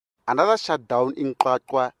Another shutdown in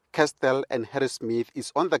Qwaqwa, Castell and Harrismith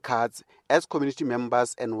is on the cards as community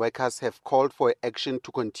members and workers have called for action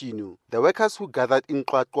to continue. The workers who gathered in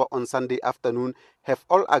Qwaqwa on Sunday afternoon have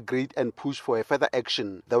all agreed and pushed for a further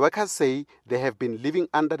action. The workers say they have been living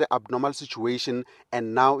under the abnormal situation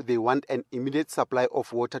and now they want an immediate supply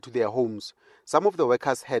of water to their homes. Some of the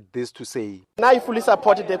workers had this to say. I fully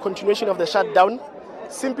supported the continuation of the shutdown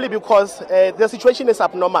simply because the situation is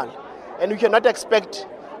abnormal and we cannot expect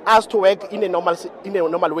us to work in a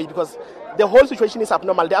normal way because the whole situation is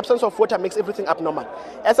abnormal. The absence of water makes everything abnormal.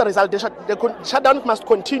 As a result, the shutdown must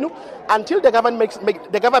continue until the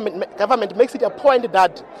government makes it a point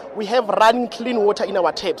that we have running clean water in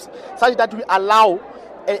our taps, such that we allow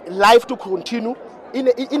life to continue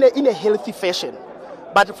in a healthy fashion.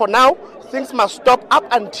 But for now, things must stop up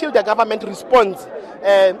until the government responds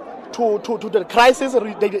to the crisis,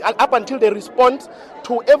 up until they respond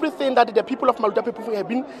to everything that the people of Maluta people have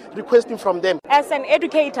been requesting from them. As an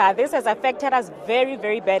educator, this has affected us very,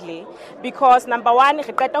 very badly because number one, as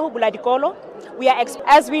we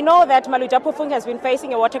know that Maluta Pufung has been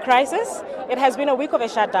facing a water crisis, it has been a week of a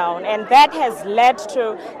shutdown and that has led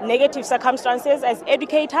to negative circumstances. As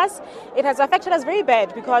educators, it has affected us very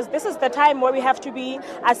bad because this is the time where we have to be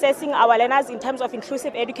assessing our learners in terms of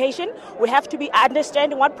inclusive education. We have to be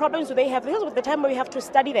understanding what problems do they have. This is the time where we have to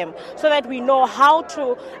study them so that we know how to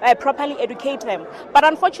properly educate them. But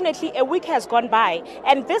unfortunately, a week has gone by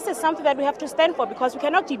and this is something that we have to stand for because we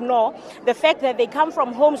cannot ignore the fact that they come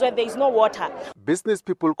from homes where there is no water. Business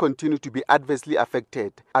people continue to be adversely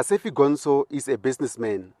affected. Asefi Gonso is a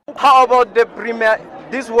businessman. How about the premier?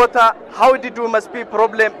 This water, how did we must be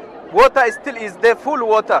problem? Water still is there, full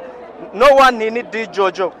water. No one need the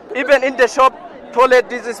Jojo. Even in the shop, toilet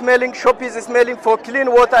is smelling, shop is smelling for clean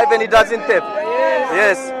water, even it doesn't have.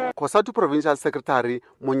 Yes. COSATU Provincial Secretary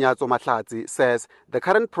Munyatso Mahlatsi says the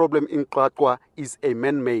current problem in Qwaqwa is a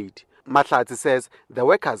man-made. Mahlatsi says the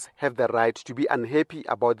workers have the right to be unhappy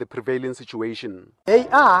about the prevailing situation. They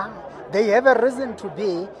have a reason to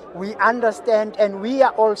be, we understand, and we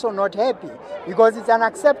are also not happy because it's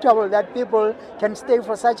unacceptable that people can stay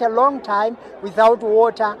for such a long time without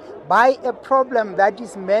water by a problem that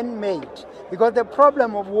is man-made. Because the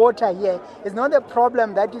problem of water here is not a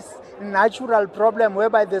problem that is a natural problem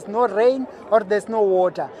whereby there's no rain or there's no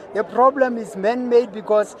water. The problem is man-made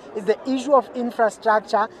because it's the issue of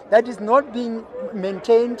infrastructure that is not being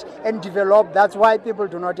maintained and developed. That's why people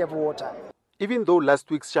do not have water. Even though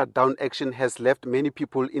last week's shutdown action has left many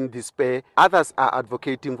people in despair, others are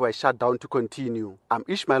advocating for a shutdown to continue. I'm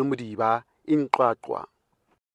Ishmael Mudiba in Qwaqwa.